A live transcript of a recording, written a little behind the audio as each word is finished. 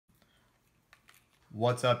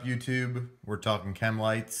What's up, YouTube? We're talking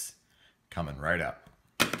Chemlights, coming right up.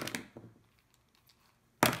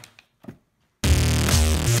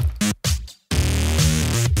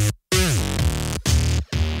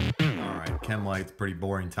 Alright, Chemlights, pretty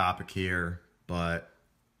boring topic here, but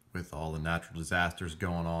with all the natural disasters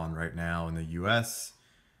going on right now in the US,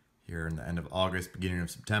 here in the end of August, beginning of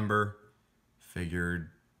September, figured,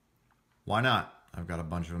 why not? I've got a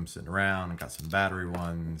bunch of them sitting around. I've got some battery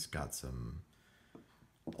ones, got some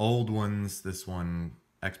old ones. This one,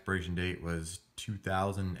 expiration date was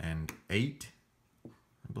 2008, I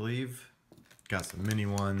believe. Got some mini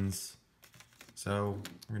ones. So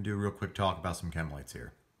we're gonna do a real quick talk about some Chemlights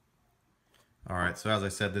here. All right, so as I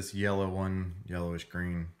said, this yellow one, yellowish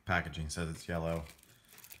green packaging says it's yellow.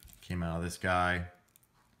 Came out of this guy.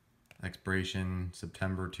 Expiration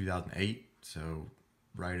September 2008, so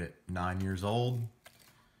right at 9 years old.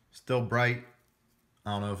 Still bright. I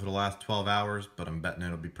don't know if it'll last 12 hours, but I'm betting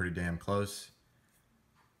it'll be pretty damn close.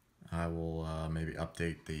 I will maybe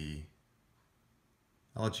update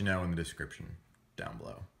I'll let you know in the description down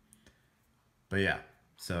below. But yeah,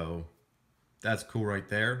 so that's cool right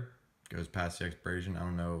there. Goes past the expiration. I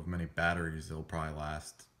don't know of many batteries that'll probably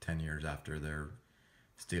last 10 years after their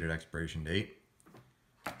stated expiration date.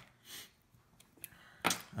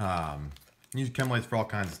 Use Chemlights for all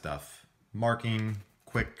kinds of stuff. Marking,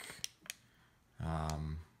 quick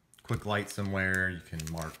light somewhere. You can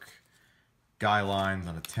mark guy lines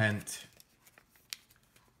on a tent.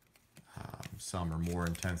 Some are more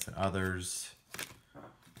intense than others.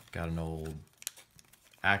 Got an old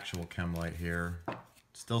actual Chemlight here.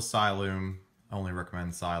 Still Siloom. Only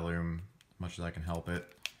recommend Siloom as much as I can help it.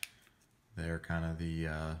 They're kind of the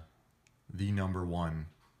number one.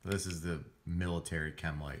 This is the military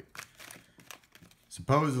Chemlight.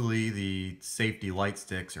 Supposedly, the safety light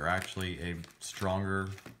sticks are actually a stronger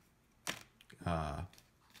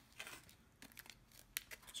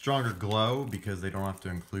glow because they don't have to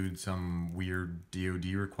include some weird DoD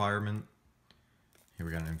requirement. Here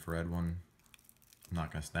we got an infrared one. I'm not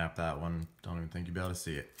going to snap that one. Don't even think you'd be able to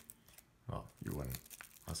see it. Well, you wouldn't.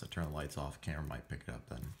 Unless I turn the lights off, camera might pick it up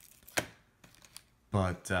then.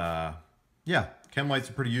 But, yeah, Chemlights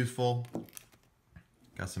are pretty useful.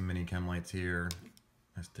 Got some mini Chemlights here.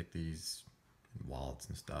 I stick these in wallets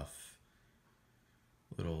and stuff.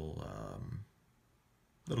 Little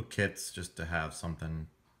kits just to have something.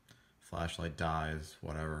 Flashlight dies,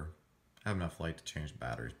 whatever. Have enough light to change the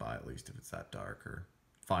batteries by, at least if it's that dark, or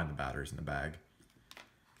find the batteries in the bag.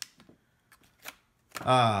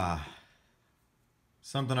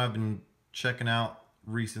 Something I've been checking out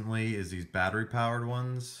recently is these battery powered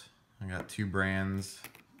ones. I got two brands.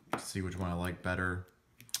 Let's see which one I like better.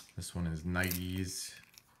 This one is Nighties,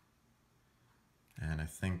 and I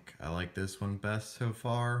think I like this one best so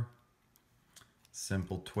far.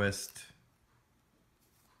 Simple twist.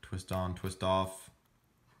 Twist on, twist off.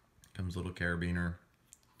 Comes a little carabiner.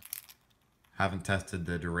 Haven't tested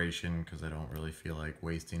the duration because I don't really feel like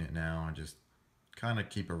wasting it now. I just kind of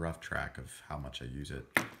keep a rough track of how much I use it.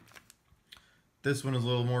 This one is a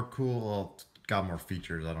little more cool. Well, it's got more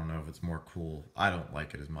features. I don't know if it's more cool. I don't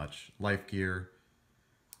like it as much. Life gear.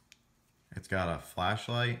 It's got a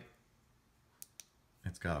flashlight.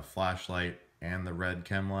 It's got a flashlight and the red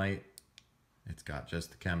Chemlight. It's got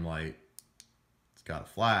just the Chemlight. It's got a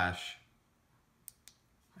flash.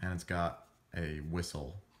 And it's got a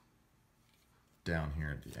whistle down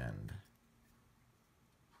here at the end.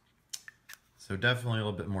 So definitely a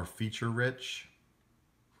little bit more feature rich.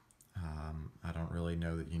 I don't really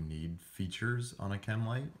know that you need features on a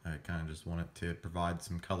Chemlight. I kind of just want it to provide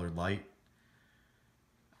some colored light.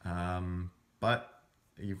 But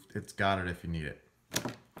it's got it if you need it.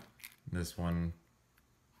 This one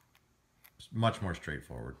is much more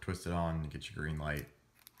straightforward. Twist it on, you get your green light.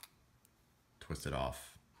 Twist it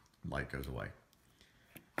off, light goes away.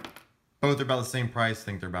 Both are about the same price. I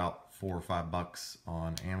think they're about $4 or $5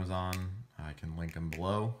 on Amazon. I can link them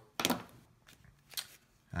below.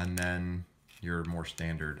 And then your more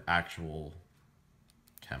standard actual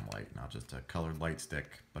Chemlight, not just a colored light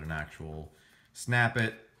stick, but an actual snap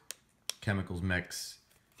it, chemicals mix,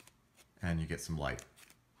 and you get some light.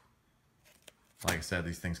 Like I said,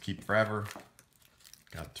 these things keep forever.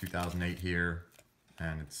 Got 2008 here,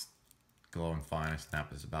 and it's glowing fine. I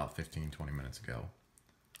snapped this about 15-20 minutes ago.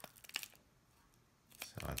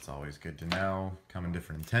 So that's always good to know. Come in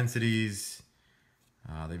different intensities.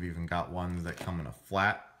 They've even got ones that come in a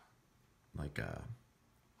flat, like a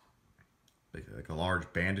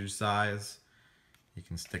large bandage size. You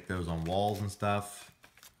can stick those on walls and stuff.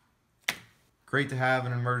 Great to have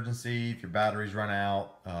in an emergency. If your batteries run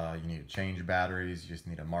out, you need to change your batteries. You just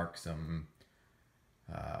need to mark some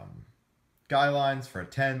Guy lines for a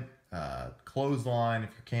tent, clothesline if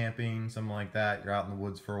you're camping, something like that. You're out in the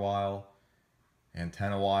woods for a while.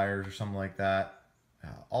 Antenna wires or something like that.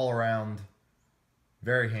 All around,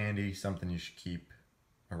 very handy, something you should keep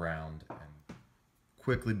around. And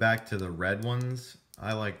quickly back to the red ones.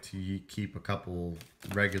 I like to keep a couple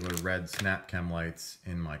regular red snap chem lights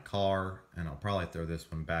in my car, and I'll probably throw this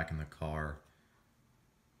one back in the car.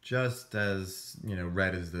 Just as, you know,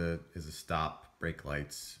 red is a stop, brake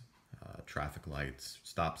lights, traffic lights,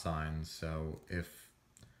 stop signs. So if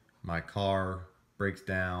my car breaks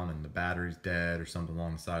down and the battery's dead or something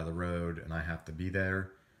along the side of the road and I have to be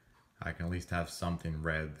there, I can at least have something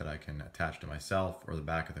red that I can attach to myself or the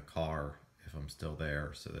back of the car if I'm still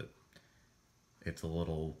there, so that it's a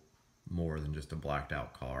little more than just a blacked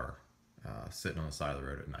out car sitting on the side of the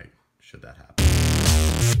road at night, should that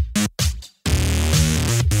happen.